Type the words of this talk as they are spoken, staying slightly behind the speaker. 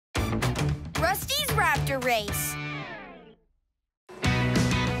Raptor race.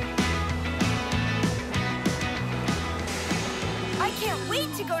 I can't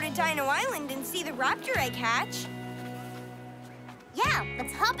wait to go to Dino Island and see the Raptor egg hatch. Yeah,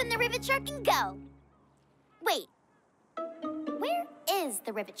 let's hop in the Rivet Shark and go. Wait, where is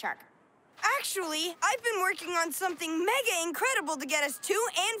the Rivet Shark? Actually, I've been working on something mega incredible to get us to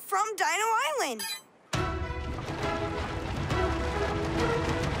and from Dino Island.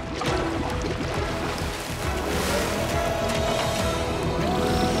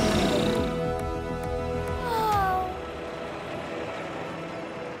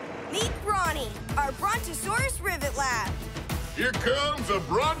 Meet Bronny, our Brontosaurus Rivet Lab. Here comes a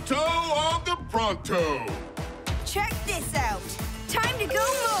Bronto on the Pronto. Check this out. Time to go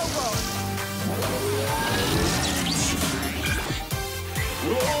mobile.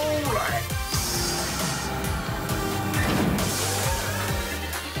 All right.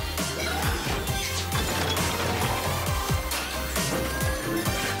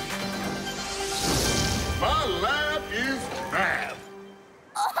 My lab is fab.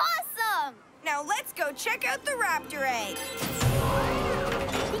 Awesome! Now let's go check out the Raptor egg.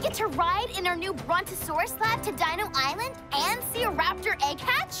 We get to ride in our new Brontosaurus lab to Dino Island and see a Raptor egg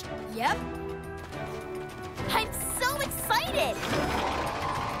hatch? Yep. I'm so excited!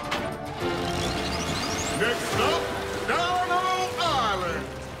 Next up, Dino Island.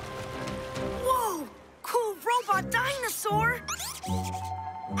 Whoa! Cool robot dinosaur!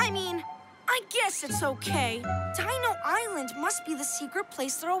 I mean, I guess it's okay. Dino Island must be the secret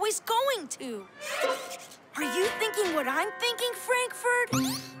place they're always going to. Are you thinking what I'm thinking, Frankfurt?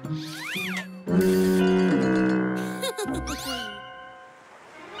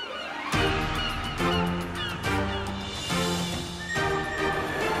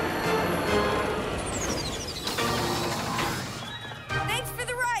 Thanks for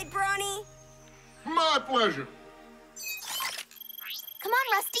the ride, Bronny. My pleasure. Come on,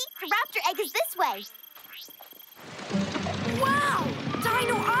 Rusty. The Raptor egg is this way. Wow!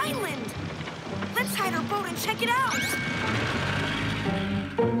 Dino Island! Let's hide our boat and check it out.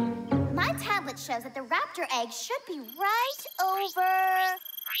 My tablet shows that the Raptor egg should be right over...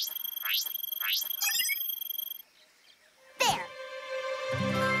 there.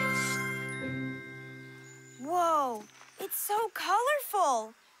 Whoa, it's so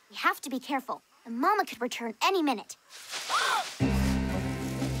colorful. We have to be careful. The mama could return any minute.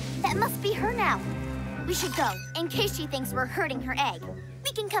 That must be her now. We should go, in case she thinks we're hurting her egg.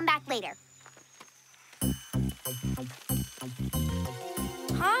 We can come back later.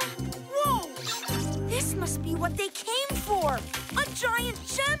 Huh? Whoa! This must be what they came for! A giant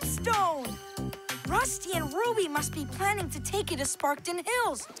gemstone! Rusty and Ruby must be planning to take it to Sparkton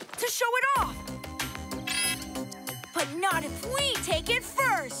Hills to show it off. But not if we take it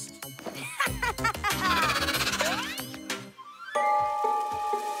first!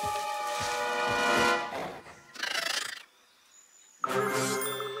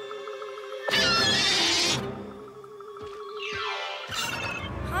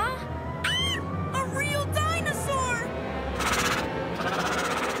 Huh? A real dinosaur!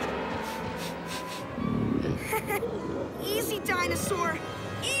 Easy, dinosaur.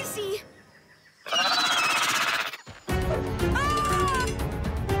 Easy. Ah!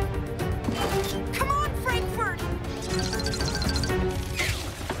 Come on, Frankfurt.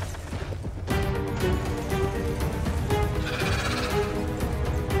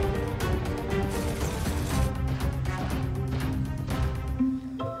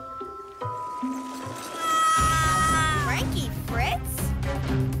 Frankie Fritz?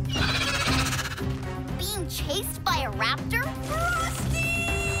 Being chased by a raptor? Rusty!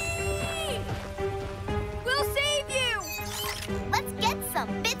 We'll save you! Let's get some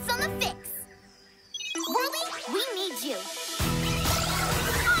bits on the fix. Whirly, we need you.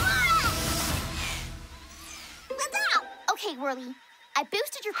 Okay, Whirly, I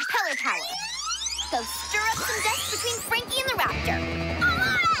boosted your propeller power. Go stir up some dust between Frankie and the raptor.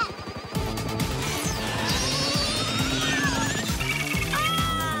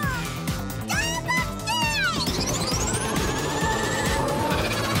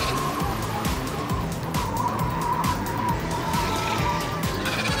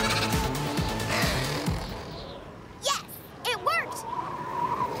 Yes, it worked.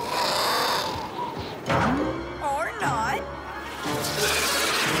 Or not.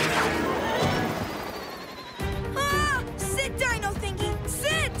 Ah! Sit, Dino Thingy!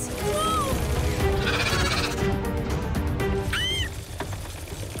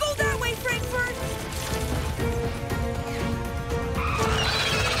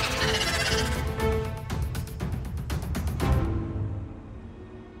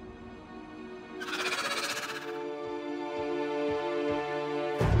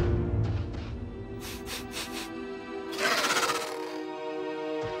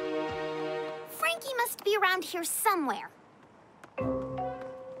 here somewhere.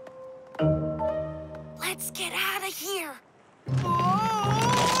 Let's get out of here.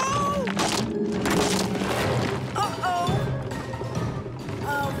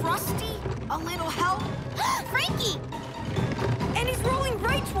 Rusty, a little help? Frankie! And he's rolling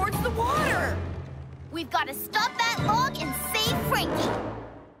right towards the water. We've got to stop that log and save Frankie.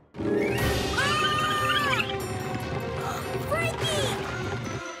 Frankie!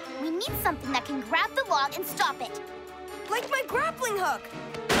 We need something that can grab the log and stop it. Like my grappling hook.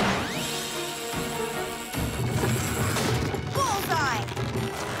 Bullseye!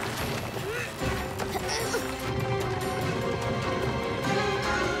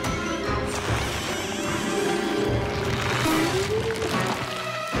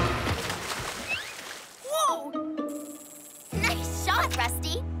 Whoa! Nice shot,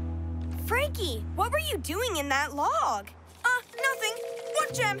 Rusty. Frankie, what were you doing in that log? Nothing.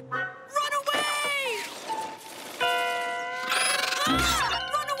 Watch him. Run away!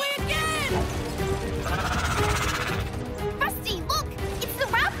 Run away again! Rusty, look! It's the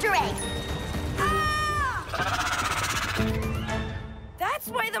Raptor egg! That's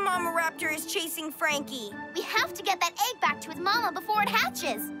why the mama raptor is chasing Frankie. We have to get that egg back to its mama before it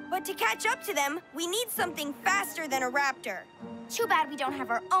hatches. But to catch up to them, we need something faster than a raptor. Too bad we don't have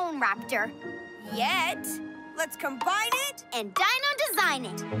our own Raptor. Yet. Let's combine it And Dino design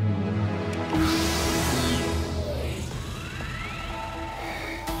it.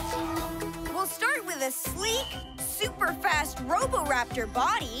 We'll start with a sleek, super fast robo-raptor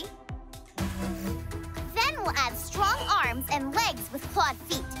body. Then we'll add strong arms and legs with clawed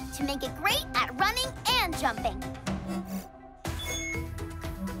feet to make it great at running and jumping.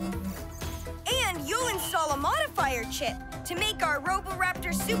 And you'll install a modifier chip to make our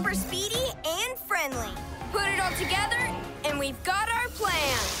robo-raptor super speedy and friendly. Put it all together, and we've got our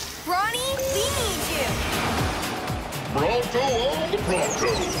plan. Bronny, we need you. Bronto on the Bronto.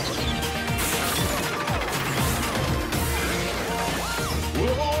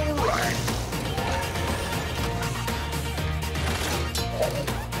 All right.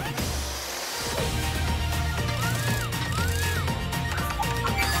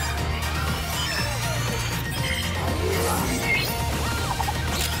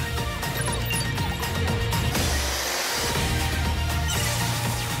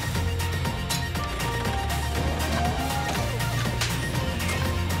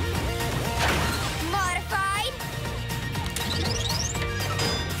 Modified.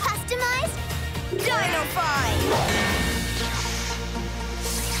 Customized. Dino-fied.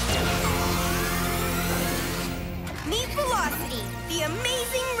 Meet Velocity, the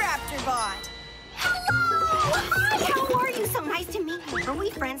amazing Raptor bot. Hello! Hi, how are you? So nice to meet you. Are we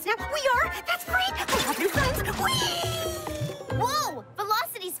friends now? We are? That's great! I love new friends! Whee! Whoa!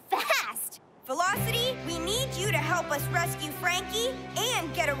 Velocity's fast! Velocity, we need you to help us rescue Frankie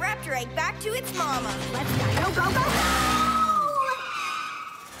and get a raptor egg back to its mama. Let's go, go, go, go!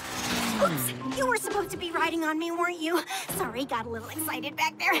 Oops, you were supposed to be riding on me, weren't you? Sorry, got a little excited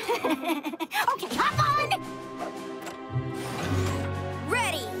back there. Okay, hop on!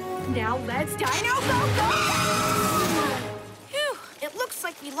 Ready. Now let's Dino go, go! Phew, it looks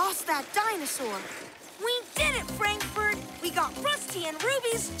like we lost that dinosaur. We did it, Frankfurt. We got Rusty and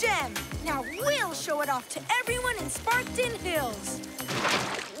Ruby's gem. Now we'll show it off to everyone in Sparkton Hills.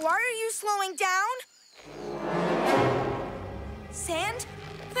 Why are you slowing down? Sand?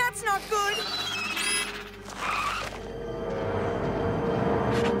 That's not good.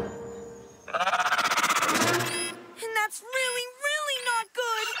 And that's really, really not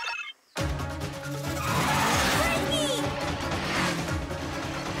good. Frankie!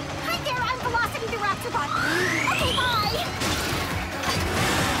 Hi there, I'm Velocity the Raptor bot. Okay, bye!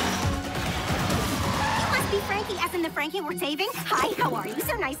 You must be Frankie, as in the Frankie we're saving. Hi, how are you?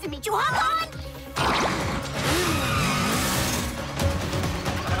 So nice to meet you. Hop on!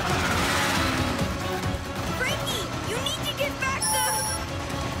 Frankie, you need to get back the...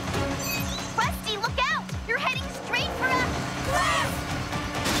 Rusty, look out! You're heading straight for a... Left!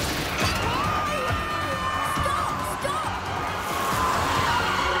 Stop! Stop!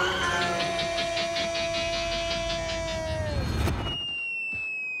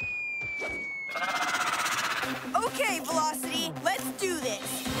 Okay, Velocity, let's do this.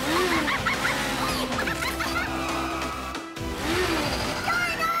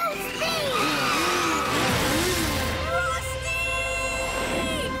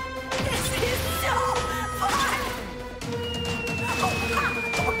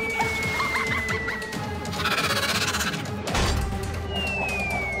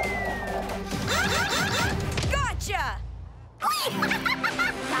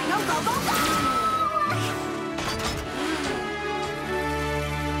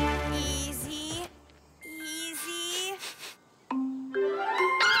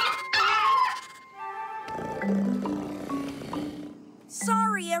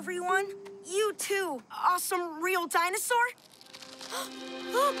 awesome real dinosaur?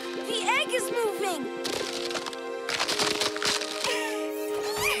 Look, the egg is moving!